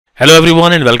Hello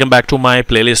everyone and welcome back to my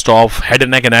playlist of Head and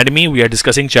Neck Anatomy. We are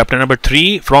discussing chapter number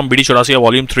 3 from BD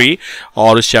volume 3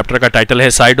 और इस chapter का title है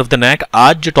side of the neck.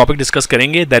 आज जो topic discuss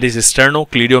करेंगे that is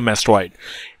स्टर्नोक्लीडोमास्टॉइड.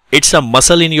 It's a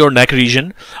muscle in your neck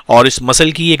region और इस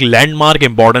muscle की एक लैंडमार्क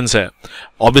इंपॉर्टेंस है.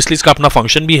 ऑब्वियसली इसका अपना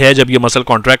फंक्शन भी है. जब ये मसल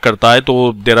कॉन्ट्रैक्ट करता है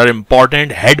तो there are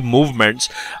important head movements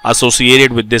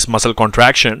associated with this muscle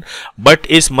contraction. But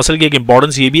इस मसल की एक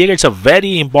इंपॉर्टेंस ये भी है कि it's a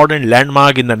very important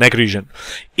landmark in the neck region.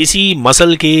 इसी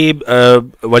मसल के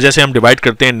वजह से हम डिवाइड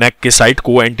करते हैं नेक के साइड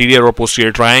को एंटीरियर और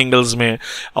पोस्टीरियर ट्रायंगल्स में,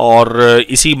 और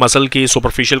इसी मसल के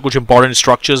सुपरफिशियल कुछ इंपॉर्टेंट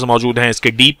स्ट्रक्चर्स मौजूद हैं,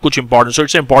 इसके डीप कुछ important. So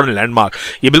it's important landmark.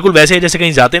 ये बिल्कुल वैसे है जैसे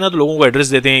कहीं जाते हैं ना तो लोगों को एड्रेस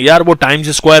देते हैं, यार वो टाइम्स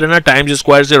स्क्वायर है ना, टाइम्स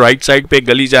स्क्वायर से राइट साइड पे एक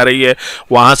गली जा रही है,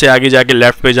 वहां से आगे जाके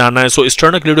लेफ्ट पे जाना है. सो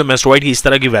स्टर्नोक्लीडोमास्टॉइड की इस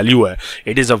तरह की वैल्यू है.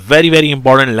 It is a very very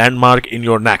important landmark in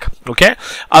your neck. Okay,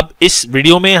 अब इस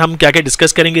वीडियो में हम क्या क्या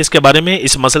डिस्कस करेंगे इसके बारे में.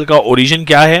 इस मसल का ओरिजिन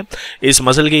क्या है, इस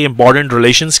मसल के इंपॉर्टेंट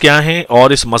रिलेशंस क्या हैं,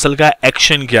 और इस मसल का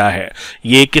एक्शन क्या है,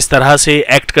 ये किस तरह से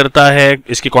एक्ट करता है,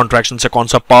 इसकी कॉन्ट्रैक्शन से कौन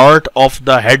सा part of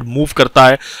the head move करता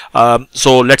है.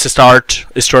 So let's start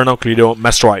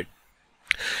स्टर्नोक्लीडोमास्टॉइड.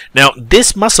 Now this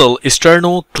muscle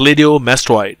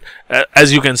sternocleidomastoid,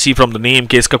 as you can see from the name,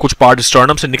 कि इसका कुछ पार्ट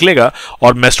स्टर्नम से निकलेगा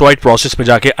और mastoid प्रोसेस पे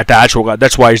जाके अटैच होगा.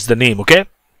 That's why it's the name. Okay.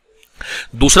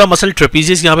 दूसरा मसल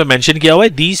ट्रेपीजियस यहां पे मेंशन किया हुआ है.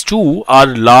 These two are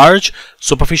large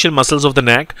superficial muscles of the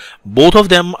neck. Both of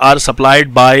them are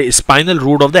supplied by spinal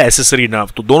root of the accessory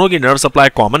nerve. तो दोनों की नर्व सप्लाई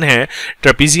कॉमन है.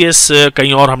 ट्रेपीजियस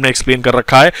कहीं और हमने एक्सप्लेन कर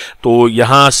रखा है, तो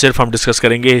यहां सिर्फ हम डिस्कस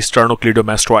करेंगे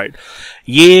स्टर्नोक्लीडोमास्टॉइड.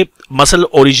 ये मसल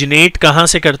ओरिजिनेट कहां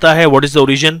से करता है, व्हाट इज द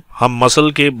ओरिजिन. हम मसल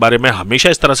के बारे में हमेशा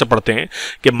इस तरह से पढ़ते हैं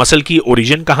कि मसल की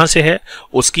ओरिजिन कहां से है,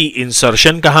 उसकी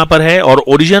इंसर्शन कहां पर है, और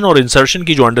ओरिजिन और इंसर्शन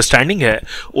की जो अंडरस्टैंडिंग है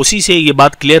उसी से ये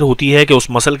बात क्लियर होती है कि उस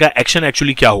मसल का एक्शन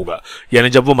एक्चुअली क्या होगा. यानी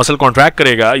जब वो मसल कॉन्ट्रैक्ट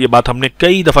करेगा, ये बात हमने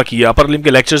कई दफा की है. अपर लिम्ब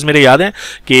के लेक्चर्स मेरे याद हैं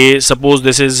कि सपोज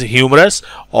दिस इज ह्यूमरस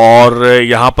और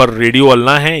यहां पर रेडियो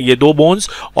अल्ना है, ये दो बोन्स,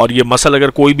 और ये मसल अगर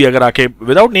कोई भी अगर आके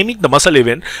without naming the muscle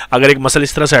even अगर एक मसल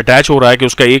इस तरह से अटैच हो रहा है कि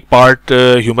उसका एक पार्ट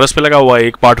ह्यूमरस पे लगा हुआ है,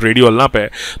 एक पार्ट रेडियो अल्ना पे,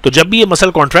 तो जब भी ये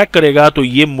मसल कॉन्ट्रैक्ट करेगा तो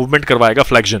ये मूवमेंट करवाएगा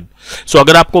फ्लेक्शन. सो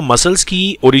अगर आपको मसल्स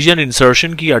की ओरिजिन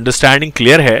इंसर्शन की अंडरस्टैंडिंग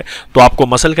क्लियर है तो आपको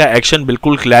मसल का एक्शन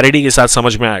बिल्कुल क्लैरिटी के साथ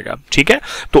समझ में आएगा. ठीक है,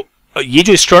 तो ये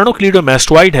जो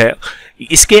स्टर्नोक्लीडोमास्टॉइड है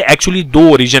इसके एक्चुअली दो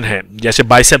ओरिजिन हैं. जैसे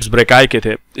बाइसेप्स ब्रेकाई के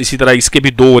थे, इसी तरह इसके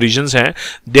भी दो ओरिजिन्स हैं.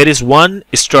 There is one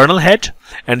sternal head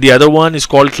and the other one is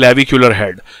called clavicular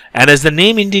head. And as the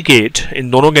name indicate, इन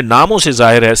दोनों के नामों से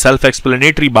जाहिर है, सेल्फ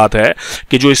एक्सप्लेनेटरी बात है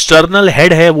कि जो स्टर्नल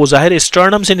हेड है वो जाहिर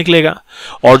स्टर्नम से निकलेगा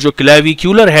और जो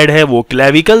क्लेविकुलर हेड है वो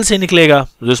क्लेविकल से निकलेगा.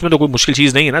 जिसमें तो कोई मुश्किल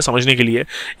चीज नहीं है ना समझने के लिए.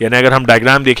 यानी अगर हम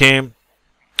डायग्राम देखें,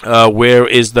 where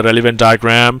is the relevant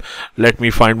diagram, let me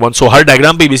find one. So her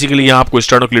diagram पे बेसिकली यहाँ आपको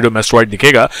स्टर्नोक्लीडोमास्टॉइड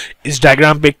दिखेगा. इस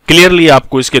डायग्राम पे क्लियरली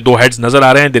आपको इसके दो हेड्स नजर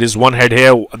आ रहे हैं. there is one head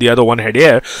here, the other one head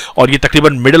here, और ये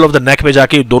तकरीबन मिडल ऑफ द नेक पे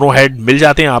जाके दोनों हेड मिल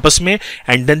जाते हैं आपस में,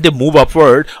 and then they move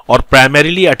upward और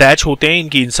प्राइमरीली अटैच होते हैं.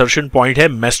 इनकी इंसर्शन पॉइंट है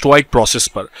मेस्टोइड प्रोसेस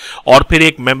पर, और फिर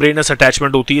एक मेम्ब्रेनस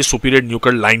अटैचमेंट होती है सुपीरियर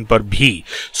न्यूक्लियर लाइन पर भी.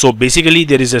 So basically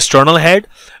there is a sternal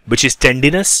head which is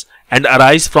tendinous and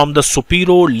arise from the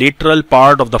superolateral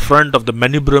part of the front of the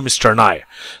manubrium sterni.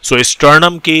 So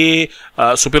sternum के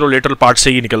superolateral part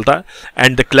से ये निकलता है.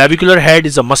 And the clavicular head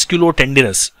is a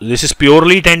musculotendinous. This is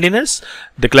purely tendinous.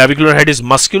 The clavicular head is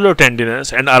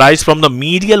musculotendinous and arise from the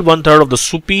medial 1/3 of the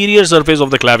superior surface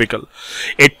of the clavicle.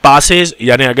 It passes,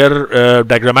 यानी अगर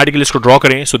diagrammatically इसको draw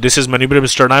करें, so this is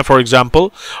manubrium sterni for example,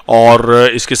 और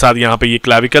इसके साथ यहाँ पे ये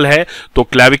clavicle है, तो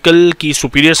clavicle की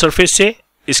superior surface से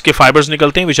इसके फाइबर्स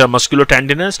निकलते हैं विच आर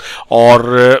मस्कुलोटेंडिनस,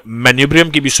 और मेन्यूब्रियम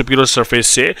की भी सुपीरियर सरफेस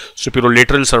से,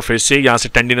 सुपीरियोलेटरल सरफेस से यहाँ से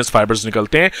टेंडिनस फाइबर्स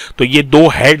निकलते हैं. तो ये दो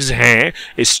हेड्स हैं,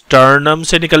 स्टर्नम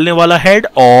से निकलने वाला हेड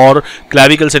और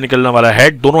क्लेविकल से निकलने वाला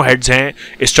हेड. दोनों हेड्स हैं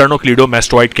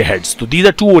स्टर्नोक्लीडोमास्टॉइड के हेड्स. तो these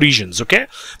are to origins. Okay,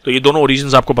 तो ये दोनों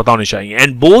ओरिजिन्स आपको पता होने चाहिए.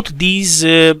 And both these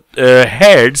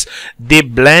heads they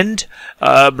blend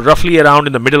रफली around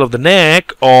in the middle of the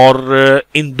neck, और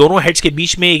इन दोनों हेड्स के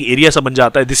बीच में एक एरिया सा बन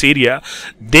जाता है. This area,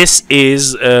 this is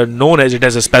known as, it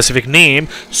has a specific name,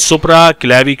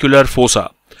 supraclavicular fossa,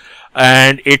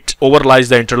 and it overlies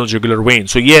the internal jugular vein.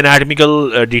 So ये anatomical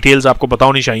details आपको पता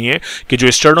होनी चाहिए कि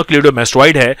जो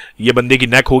स्टर्नोक्लीडोमास्टॉइड है, ये बंदे की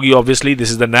नेक होगी obviously,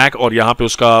 this is the neck, और यहाँ पे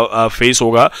उसका फेस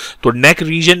होगा. तो नेक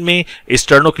रीजन में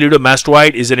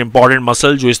स्टर्नोक्लीडोमास्टॉइड इज एन इंपॉर्टेंट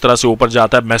मसल जो इस तरह से ऊपर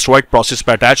जाता है, मेस्टोइड प्रोसेस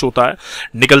पे अटैच होता है,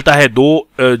 निकलता है दो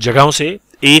जगहों से,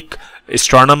 एक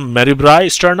स्टर्नम मेरिब्राई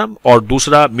स्टर्नम और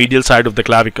दूसरा medial side of the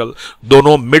clavicle.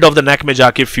 दोनों मिड ऑफ द नेक में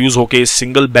जाके फ्यूज होके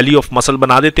सिंगल बेली ऑफ मसल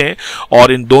बना देते हैं,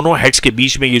 और इन दोनों हेड्स के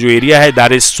बीच में ये जो एरिया है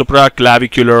that is supra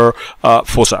clavicular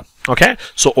fossa. Okay,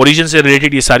 so origin से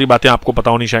रिलेटेड ये सारी बातें आपको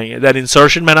पता होनी चाहिए. देन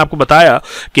इंसर्शन मैंने आपको बताया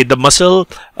कि the muscle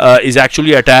is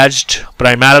actually attached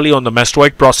primarily on the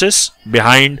mastoid process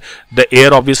behind the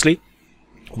ear obviously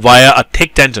via a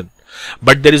thick tendon.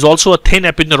 But there is also a thin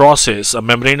epineurosis, a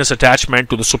membranous attachment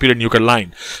to the superior nuchal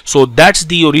line. So that's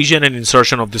the origin and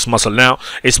insertion of this muscle. Now,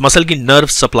 इस muscle की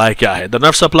nerve supply क्या है? The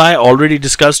nerve supply already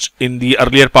discussed in the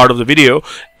earlier part of the video.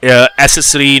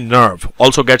 Accessory nerve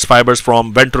also gets fibers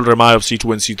from ventral rami of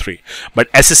C2 and C3.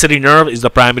 But accessory nerve is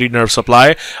the primary nerve supply.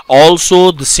 Also,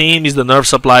 the same is the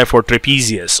nerve supply for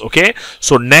trapezius. Okay,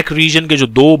 so neck region के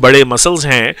जो दो बड़े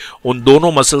muscles हैं, उन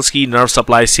दोनों muscles की nerve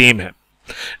supply same है.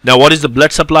 Now, what is the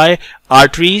blood supply?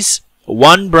 Arteries,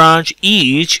 one branch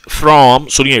each from,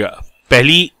 सुनिएगा,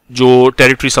 पहली जो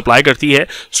टेरिटरी सप्लाई करती है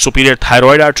superior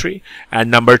thyroid artery,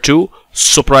 and number 2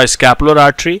 suprascapular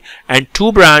artery, and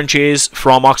 2 branches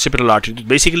from occipital artery.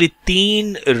 Basically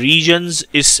 3 regions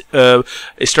इस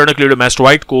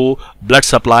sternocleidomastoid को blood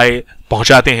supply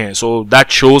पहुंचाते हैं. सो दैट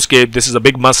शोज के this is a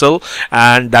big muscle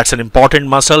and that's an important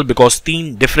muscle because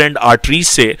 3 different arteries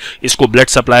से इसको blood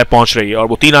supply पहुंच रही है. और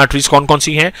वो 3 आर्टरीज कौन कौन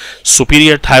सी हैं?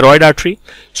 Superior thyroid artery,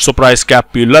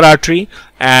 suprascapular artery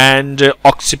and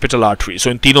occipital artery. सो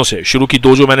इन तीनों से शुरू की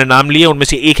 2 जो मैंने नाम लिए उनमें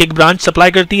से एक ब्रांच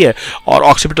सप्लाई करती है और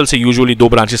ऑक्सीपिटल से यूजुअली 2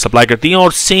 ब्रांचेस सप्लाई करती हैं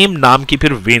और सेम नाम की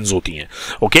फिर वेन्स होती हैं.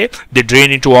 Okay, they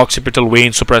drain into occipital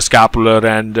when, suprascapular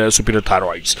and superior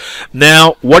thyroids.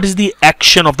 Now what is the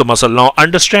action of the muscle? Now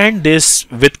understand this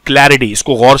with clarity.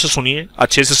 इसको गौर से सुनिए,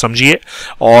 अच्छे से समझिए,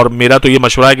 और मेरा तो ये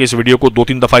मशवरा है कि इस वीडियो को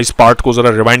 2-3 दफा इस पार्ट को जरा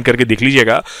रिवाइंड करके देख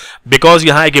लीजिएगा बिकॉज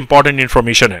यहां एक इंपॉर्टेंट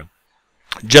इंफॉर्मेशन है.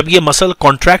 जब ये मसल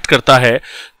कॉन्ट्रैक्ट करता है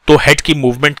तो हेड की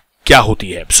मूवमेंट क्या होती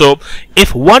है? So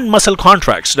if one muscle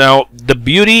contracts, now the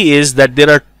beauty is that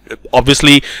there are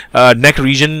obviously neck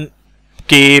region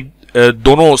के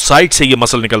दोनों साइड से ये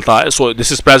मसल निकलता है. So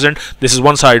this is present, this is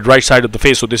one side, right side of the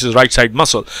face, so this is right side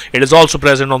muscle. It is also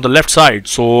present on the left side.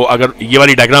 सो अगर ये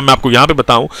वाली diagram मैं आपको यहां पे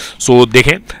बताऊं, सो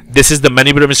देखें, दिस इज द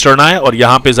मैनिब्रम स्टर्नाई और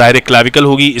यहां पे जाहिर क्लैविकल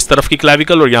होगी, इस तरफ की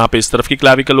क्लैविकल, और यहां पे इस तरफ की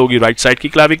क्लैविकल होगी, राइट साइड की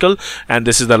clavicle, and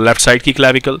this is the left side की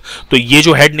क्लैविकल. तो ये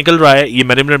जो हेड निकल रहा है ये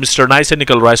मैनिब्रम स्टर्नाई से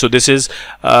निकल रहा है. So this is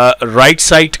right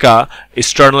side का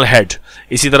स्टर्नल हेड.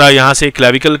 इसी तरह यहां से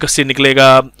क्लैविकल से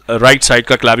निकलेगा राइट साइड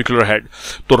का क्लैविकुलर हेड.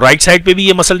 तो राइट साइड पे भी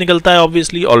ये मसल निकलता है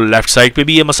ऑब्वियसली और लेफ्ट साइड पे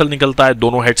भी ये मसल निकलता है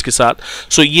दोनों हेड्स के साथ.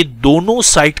 सो ये दोनों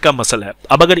साइड का मसल है.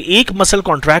 अब अगर एक मसल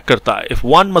कॉन्ट्रैक्ट करता है, if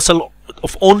one muscle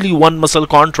if only one muscle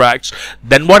contracts,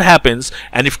 then what happens?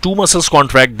 And if 2 muscles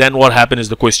contract, then what happens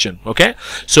is the question. Okay,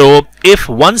 so if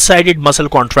one-sided muscle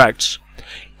contracts,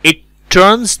 it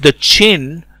turns the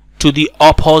chin to the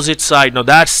opposite side. Now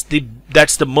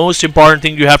that's the most important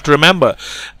thing you have to remember.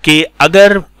 कि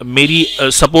अगर मेरी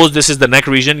suppose this is the neck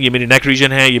region, ये मेरी neck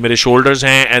region है, ये मेरे shoulders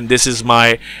हैं, and this is my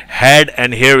head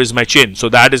and here is my chin. So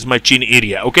that is my chin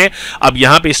area. Okay, अब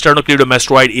यहाँ पे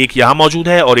sternocleidomastoid एक यहाँ मौजूद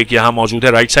है और एक यहाँ मौजूद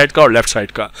है, राइट साइड का और लेफ्ट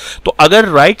साइड का. तो अगर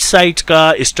राइट साइड का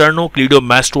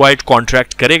sternocleidomastoid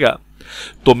कॉन्ट्रैक्ट करेगा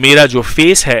तो मेरा जो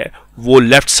फेस है वो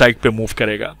लेफ्ट साइड पे मूव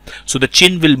करेगा. So the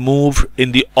chin will move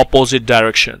in the opposite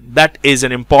direction. That is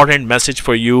an important message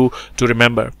for you to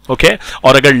remember. Okay,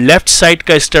 और अगर लेफ्ट साइड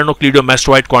का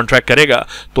sternocleidomastoid कॉन्ट्रैक्ट करेगा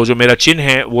तो जो मेरा चिन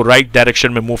है वो राइट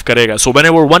डायरेक्शन में मूव करेगा. So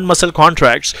whenever one muscle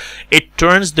contracts it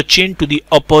turns the chin to the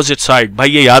opposite side.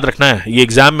 भाई ये याद रखना है, ये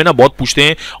एग्जाम में ना बहुत पूछते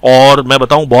हैं और मैं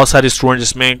बताऊं बहुत सारे स्टूडेंट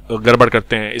इसमें गड़बड़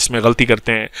करते हैं, इसमें गलती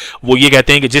करते हैं. वो ये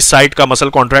कहते हैं कि जिस साइड का मसल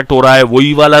कॉन्ट्रैक्ट हो रहा है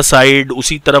वही वाला साइड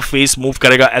उसी तरफ फेस मूव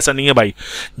करेगा. ऐसा नहीं है भाई,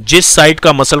 जिस साइड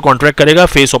का मसल कॉन्ट्रैक्ट करेगा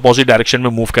फेस ऑपोजिट डायरेक्शन में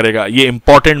मूव करेगा. ये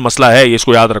इंपॉर्टेंट मसला है, ये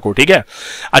इसको याद रखो. ठीक है,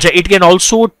 अच्छा, it can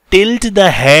also tilt the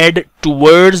head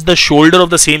towards the shoulder of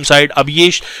the same side. अब ये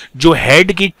जो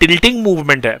हेड की टिल्टिंग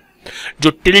मूवमेंट है, जो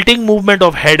टिल्टिंग मूवमेंट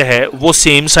ऑफ हेड है वो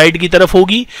सेम साइड की तरफ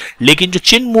होगी, लेकिन जो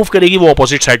चिन मूव करेगी वो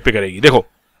ऑपोजिट साइड पे करेगी. देखो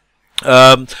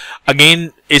अगेन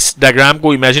इस डायग्राम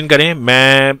को इमेजिन करें,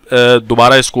 मैं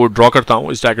दोबारा इसको ड्रॉ करता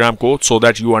हूं इस डायग्राम को so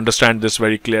that you understand this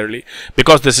very clearly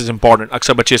because this is important.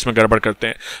 अक्सर बच्चे इसमें गड़बड़ करते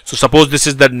हैं. So suppose this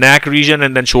is the neck region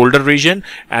and then shoulder region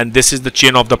and this is the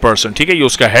chin of the person. ठीक है, ये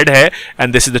उसका हेड है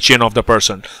and this is the chin of the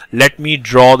person. Let me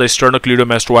draw the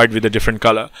sternocleidomastoid with a different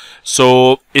colour.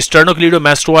 So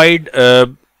sternocleidomastoid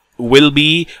will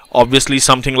be obviously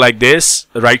something like this.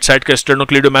 Right side का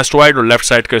sternocleidomastoid और left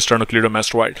side का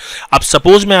sternocleidomastoid. अब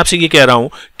suppose मैं आपसे ये कह रहा हूं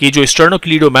कि जो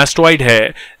sternocleidomastoid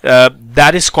है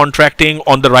that is contracting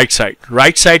on the right side.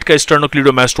 Right side का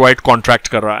sternocleidomastoid कॉन्ट्रैक्ट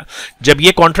कर रहा है. जब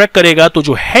ये कॉन्ट्रैक्ट करेगा तो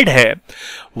जो हेड है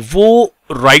वो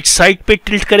राइट साइड पे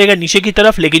टिल्ट करेगा नीचे की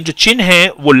तरफ, लेकिन जो चिन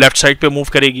है वो लेफ्ट साइड पे मूव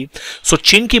करेगी. सो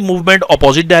चिन की मूवमेंट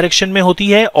ऑपोजिट डायरेक्शन में होती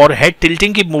है और हेड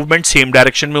टिल्टिंग की मूवमेंट सेम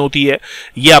डायरेक्शन में होती है.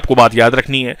 ये आपको बात याद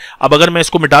रखनी है. अब अगर मैं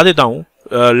इसको मिटा देता हूं,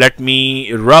 let me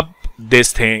rub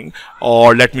this thing,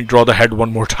 और let me draw the head one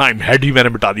more time, head ही मैंने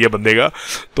मिटा दिया बंदे का,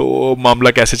 तो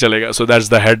मामला कैसे चलेगा। सो दैट्स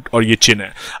द हेड और ये चिन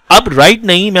है। अब राइट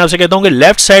नहीं, मैं आपसे कहता हूं कि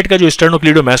लेफ्ट साइड का जो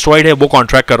स्टर्नोक्लीडोमास्टोइड है वो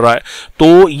कॉन्ट्रैक्ट कर रहा है,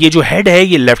 तो ये जो हेड है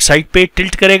ये लेफ्ट साइड पे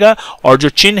टिल्ट करेगा और जो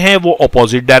चिन है वो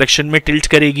अपोजिट डायरेक्शन में टिल्ट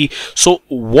करेगी। So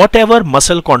what ever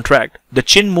muscle contract, the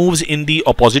chin moves in the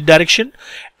opposite direction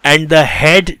and the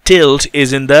head tilt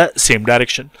is in the same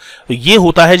direction। तो ये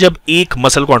होता है जब एक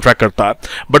मसल कॉन्ट्रैक्ट करता है।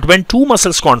 But when two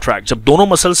muscles contract, जब दोनों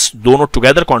मसल्स दोनों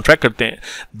टुगेदर कॉन्ट्रैक्ट करते हैं,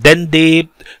 then they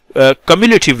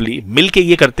कम्युलेटिवली मिलके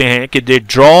ये करते हैं कि they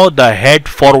draw the head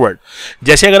forward.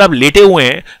 जैसे अगर आप लेटे हुए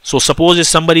हैं, so suppose if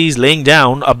somebody is laying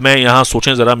down, अब मैं यहां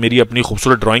सोचें जरा मेरी अपनी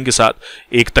खूबसूरत ड्राइंग के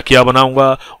साथ एक तकिया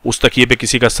बनाऊंगा, उस तकिए पे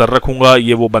किसी का सर रखूंगा,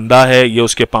 ये वो बंदा है, ये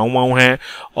उसके पाँव वाँव हैं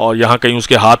और यहां कहीं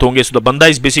उसके हाथ होंगे। सो द बंदा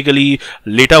इज बेसिकली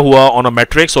लेटा हुआ ऑन अ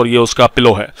मैट्रिक्स और ये उसका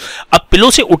पिलो है। अब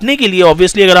पिलो से उठने के लिए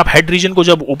ऑब्वियसली अगर आप हेड रीजन को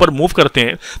जब ऊपर मूव करते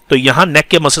हैं तो यहां नेक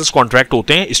के मसल्स कॉन्ट्रैक्ट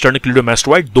होते हैं,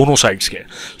 स्टर्नोक्लीडोमास्टोइड दोनों साइड्स के।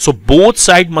 So both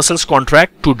side muscles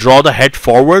contract to draw the head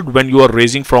forward when you are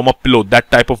raising from a pillow, that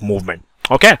type of movement.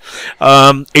 Okay,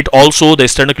 it also, the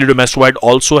sternocleidomastoid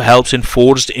also helps in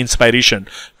forced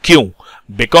inspiration. क्यों?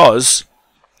 Because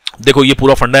देखो ये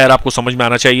पूरा फंडा यार आपको समझ में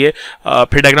आना चाहिए।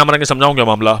 फिर डायग्राम बना के समझाऊं क्या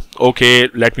मामला। Okay,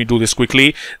 let me do this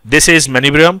quickly. This is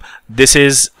मेनिब्रियम, this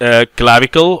is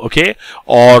clavicle, okay,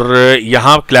 और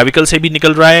यहाँ क्लैविकल से भी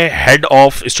निकल रहा है हेड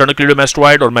ऑफ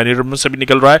स्टर्नोक्लीडोमास्टोइड और मेनिब्रियम से भी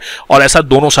निकल रहा है, और ऐसा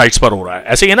दोनों साइड्स पर हो रहा है।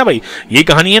 ऐसे ही है ना भाई, ये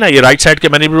कहानी है ना, ये राइट साइड के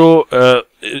मेनिब्रो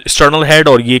स्टर्नल हेड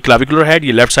और ये क्लैविकुलर हेड,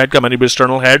 ये लेफ्ट साइड का मेनिब्रो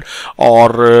स्टर्नल हेड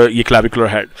और ये क्लैविकुलर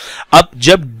हेड। अब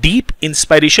जब डीप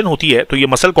इंस्पायरेशन होती है तो ये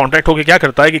मसल कॉन्ट्रैक्ट होकर क्या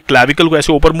करता है कि क्लैविकल को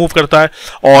ऐसे ऊपर मूव करता है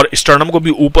और स्टर्नम को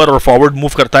भी ऊपर और फॉरवर्ड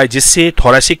मूव करता है, जिससे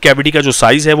थोरेसिक कैविटी का जो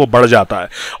साइज है वो बढ़ जाता है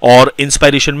और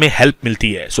इंस्पायरेशन में हेल्प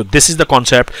मिलती है। So this is the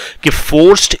concept कि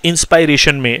फोर्स्ड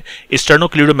इंस्पायरेशन में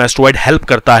स्टर्नोक्लीडोमास्टोइड हेल्प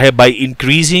करता है by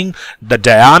increasing the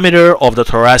diameter of the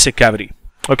thoracic cavity.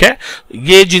 Okay,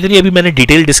 ये जितनी अभी मैंने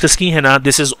डिटेल डिस्कस की है ना,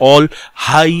 this is all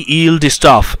high yield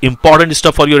stuff, important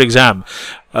stuff for your exam.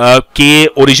 के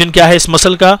ओरिजिन क्या है इस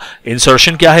मसल का,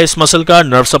 इंसर्शन क्या है इस मसल का,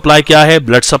 नर्व सप्लाई क्या है,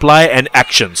 ब्लड सप्लाई एंड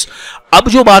एक्शंस। अब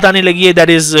जो बात आने लगी है दैट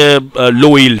इज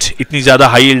लो यील्ड, इतनी ज्यादा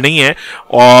हाई यील्ड नहीं है,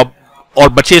 और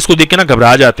बच्चे इसको देख के ना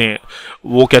घबरा जाते हैं,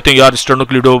 वो कहते हैं यार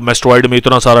स्टर्नोक्लीडोमास्टोइड में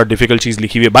इतना सारा डिफिकल्ट चीज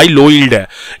लिखी हुई है। भाई लो यील्ड है,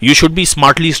 you should be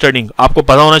smartly studying. आपको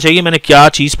पता होना चाहिए मैंने क्या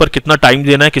चीज पर कितना टाइम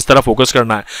देना है, किस तरह फोकस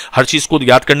करना है। हर चीज को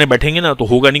याद करने बैठेंगे ना तो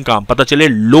होगा नहीं काम। पता चले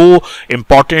लो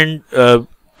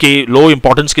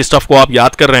इंपॉर्टेंस के स्टफ को आप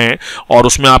याद कर रहे हैं और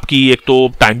उसमें आपकी एक तो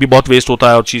टाइम भी बहुत वेस्ट होता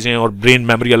है और चीजें, और ब्रेन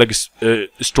मेमोरी अलग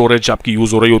स्टोरेज आपकी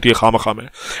यूज हो रही होती है खामखा में।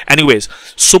 एनीवेज,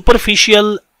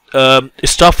 सुपरफिशियल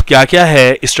स्टफ क्या क्या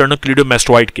है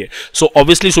स्टर्नोक्लीडोमास्टोइड के। सो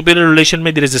ऑब्वियसली सुपीरियर रिलेशन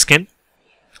में there is skin,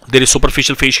 there is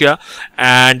superficial fascia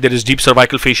and there is deep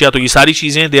cervical fascia। तो ये सारी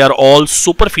चीजें they are all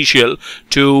superficial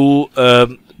to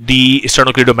the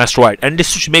sternocleidomastoid, and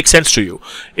this should make sense to you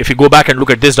if you go back and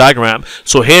look at this diagram.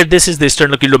 So here this is the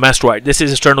sternocleidomastoid, this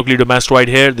is sternocleidomastoid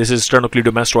here, this is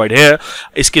sternocleidomastoid here।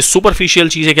 इसके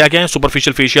superficial चीजें क्या क्या हैं,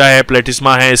 superficial fascia है,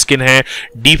 platysma है, skin है,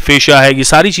 deep fascia है, ये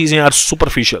सारी चीजें are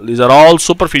superficial, these are all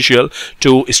superficial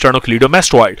to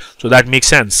sternocleidomastoid, so that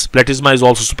makes sense। platysma is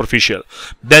also superficial।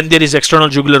 Then there is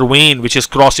external jugular vein which is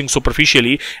crossing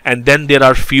superficially, and then there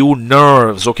are few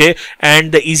nerves, okay,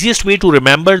 and the easiest way to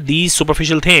remember these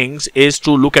superficial things is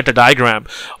to look at a diagram,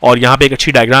 और यहाँ पे एक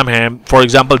अच्छी diagram है। For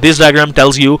example, this diagram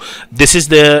tells you this is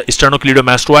the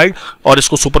sternocleidomastoid और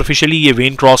इसको superficially ये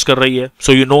vein cross कर रही है,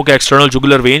 so you know कि external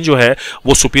jugular vein जो है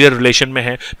वो superior relation में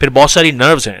है। फिर बहुत सारी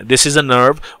nerves हैं, this is a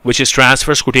nerve which is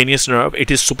transverse cutaneous nerve,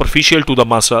 it is superficial to the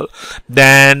muscle।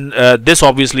 Then this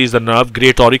obviously is the nerve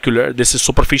great auricular, this is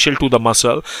superficial to the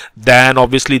muscle। Then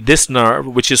obviously this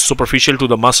nerve which is superficial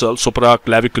to the muscle,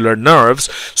 supraclavicular nerves।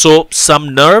 So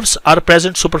some nerves are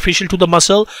present superficial to the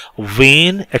muscle,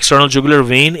 vein, external jugular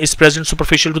vein is present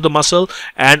superficial to the muscle,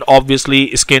 and obviously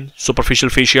skin, superficial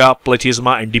fascia,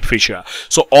 platysma and deep fascia।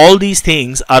 So all these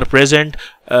things are present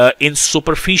in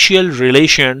superficial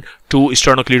relation to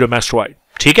sternocleidomastoid।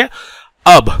 ठीक है,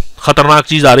 अब खतरनाक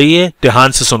चीज आ रही है,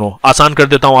 ध्यान से सुनो, आसान कर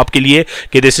देता हूं आपके लिए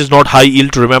कि this is not high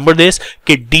yield to remember this,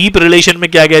 कि डीप रिलेशन में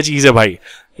क्या क्या चीज है भाई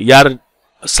यार,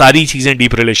 सारी चीजें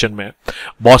डीप रिलेशन में।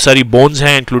 बहुत सारी बोन्स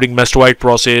हैं including mastoid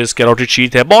process, carotid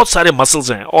sheath है, बहुत सारे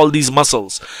मसल्स हैं, ऑल दीज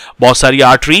मसल्स, बहुत सारी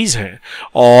आर्टरीज हैं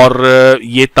और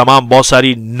ये तमाम बहुत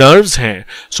सारी नर्व्स हैं।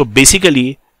 सो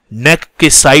बेसिकली नेक के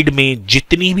साइड में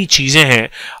जितनी भी चीजें हैं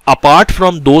अपार्ट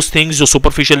फ्रॉम दोज थिंग्स जो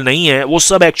सुपरफिशियल नहीं है, वो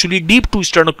सब एक्चुअली डीप टू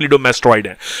स्टर्नोक्लीडोमास्टोइड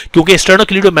है, क्योंकि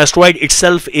स्टर्नोक्लीडोमास्टोइड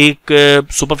इटसेल्फ एक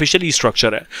सुपरफिशियल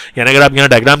स्ट्रक्चर है। यानी अगर आप यहाँ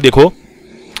डायग्राम देखो,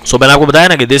 सो मैंने आपको बताया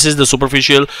ना कि दिस इज द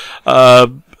सुपरफिशियल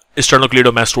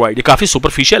स्टर्नोक्लीडोमास्टोइड, ये काफी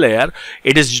सुपरफिशियल है यार,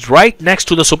 it is right next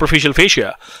to the superficial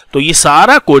fascia. तो ये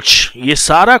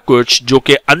सारा कुछ जो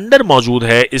कि अंदर मौजूद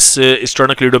है इस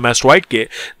स्टर्नोक्लीडोमास्टोइड के,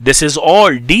 दिस इज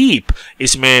ऑल डीप।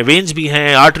 इसमें वेन्स भी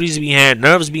हैं, आर्टरीज भी हैं,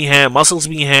 नर्व्स भी हैं, मसल्स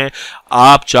भी हैं।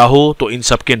 आप चाहो तो इन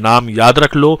सब के नाम याद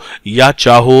रख लो, या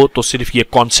चाहो तो सिर्फ ये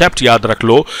कॉन्सेप्ट याद रख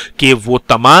लो कि वो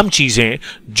तमाम चीजें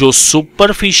जो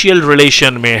सुपरफिशियल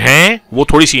रिलेशन में हैं वो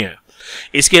थोड़ी सी हैं।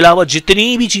 इसके अलावा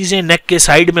जितनी भी चीजें नेक के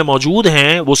साइड में मौजूद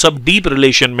हैं वो सब डीप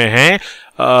रिलेशन में हैं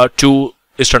to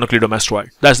स्टर्नोक्लीडोमास्टोइड।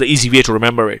 That's the easy way to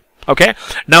remember it. Okay,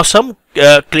 now some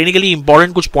clinically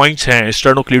important कुछ पॉइंट्स हैं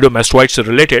स्टर्नोक्लीडोमास्टोइड से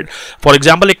रिलेटेड। फॉर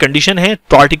एग्जांपल एक कंडीशन है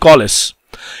torticollis.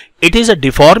 It is a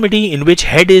deformity in which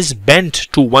head is bent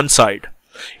to one side.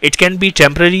 It can be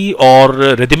temporary or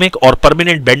rhythmic or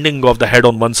permanent bending of the head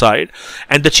on one side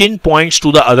and the chin points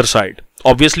to the other side.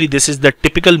 Obviously this is the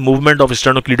typical movement of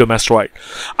sternocleidomastoid.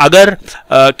 अगर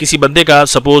किसी बंदे का,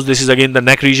 suppose this is again the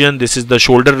neck region, this is the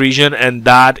shoulder region and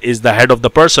that is the head of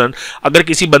the person. अगर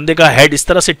किसी बंदे का head इस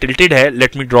तरह से tilted है,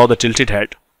 let me draw the tilted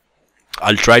head.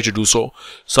 I'll try to do so.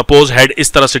 Suppose head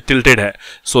इस तरह से tilted है,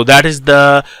 so that is the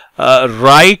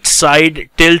right side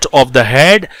tilt of the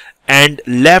head and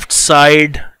left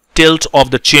side tilt of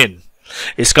the chin.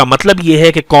 इसका मतलब यह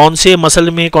है कि कौन से मसल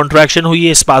में कॉन्ट्रैक्शन हुई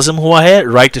है, स्पाज्म हुआ है,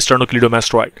 राइट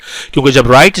स्टर्नोक्लीडोमास्टोइड। क्योंकि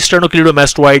जब राइट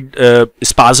स्टर्नोक्लीडोमास्टोइड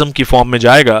स्पाज्म की फॉर्म में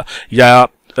जाएगा या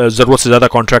जरूरत से ज्यादा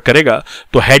कॉन्ट्रैक्ट करेगा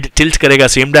तो हेड टिल्ट करेगा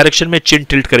सेम डायरेक्शन में, चिन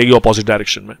टिल्ट करेगी ऑपोजिट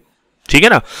डायरेक्शन में। ठीक है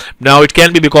ना। Now it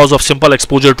can be because of simple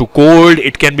exposure to cold,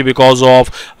 it can be because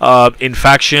of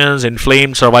infections,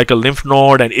 inflamed cervical lymph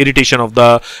node and irritation of the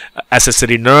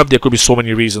accessory nerve. There could be so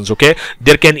many reasons. Okay,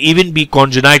 there can even be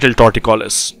congenital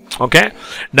torticollis. Okay,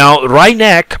 now right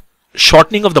neck,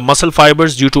 shortening of the muscle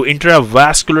fibers due to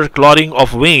intravascular clotting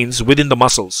of veins within the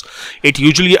muscles. It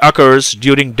usually occurs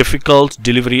during difficult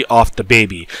delivery of the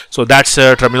baby. So that's a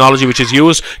terminology which is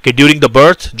used कि during the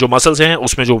birth जो muscles हैं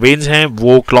उसमें जो veins हैं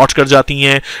वो clot कर जाती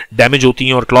हैं, damage होती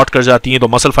हैं और clot कर जाती हैं,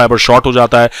 तो muscle fiber short हो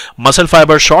जाता है। muscle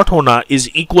fiber short होना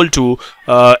is equal to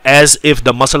as if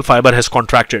the muscle fiber has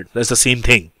contracted. That's the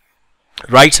same thing.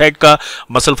 Right side का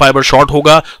मसल फाइबर शॉर्ट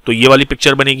होगा तो ये वाली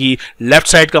पिक्चर बनेगी, लेफ्ट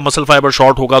साइड का मसल फाइबर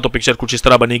शॉर्ट होगा तो पिक्चर कुछ इस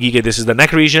तरह बनेगी कि this is the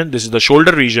neck region, this is the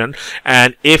shoulder region,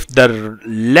 and if the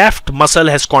left muscle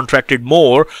has contracted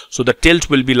more so the tilt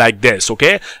will be like this.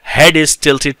 Okay, head is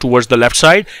tilted towards the left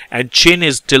side and chin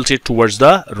is tilted towards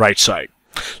the right side.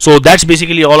 So that's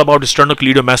basically all about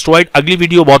sternocleidomastoid. अगली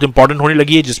video बहुत important होने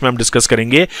लगी है जिसमें हम discuss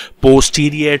करेंगे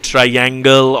posterior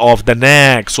triangle of the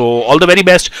neck. So all the very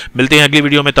best. मिलते हैं अगली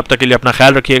वीडियो में, तब तक के लिए अपना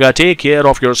ख्याल रखिएगा. Take care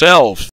of yourself.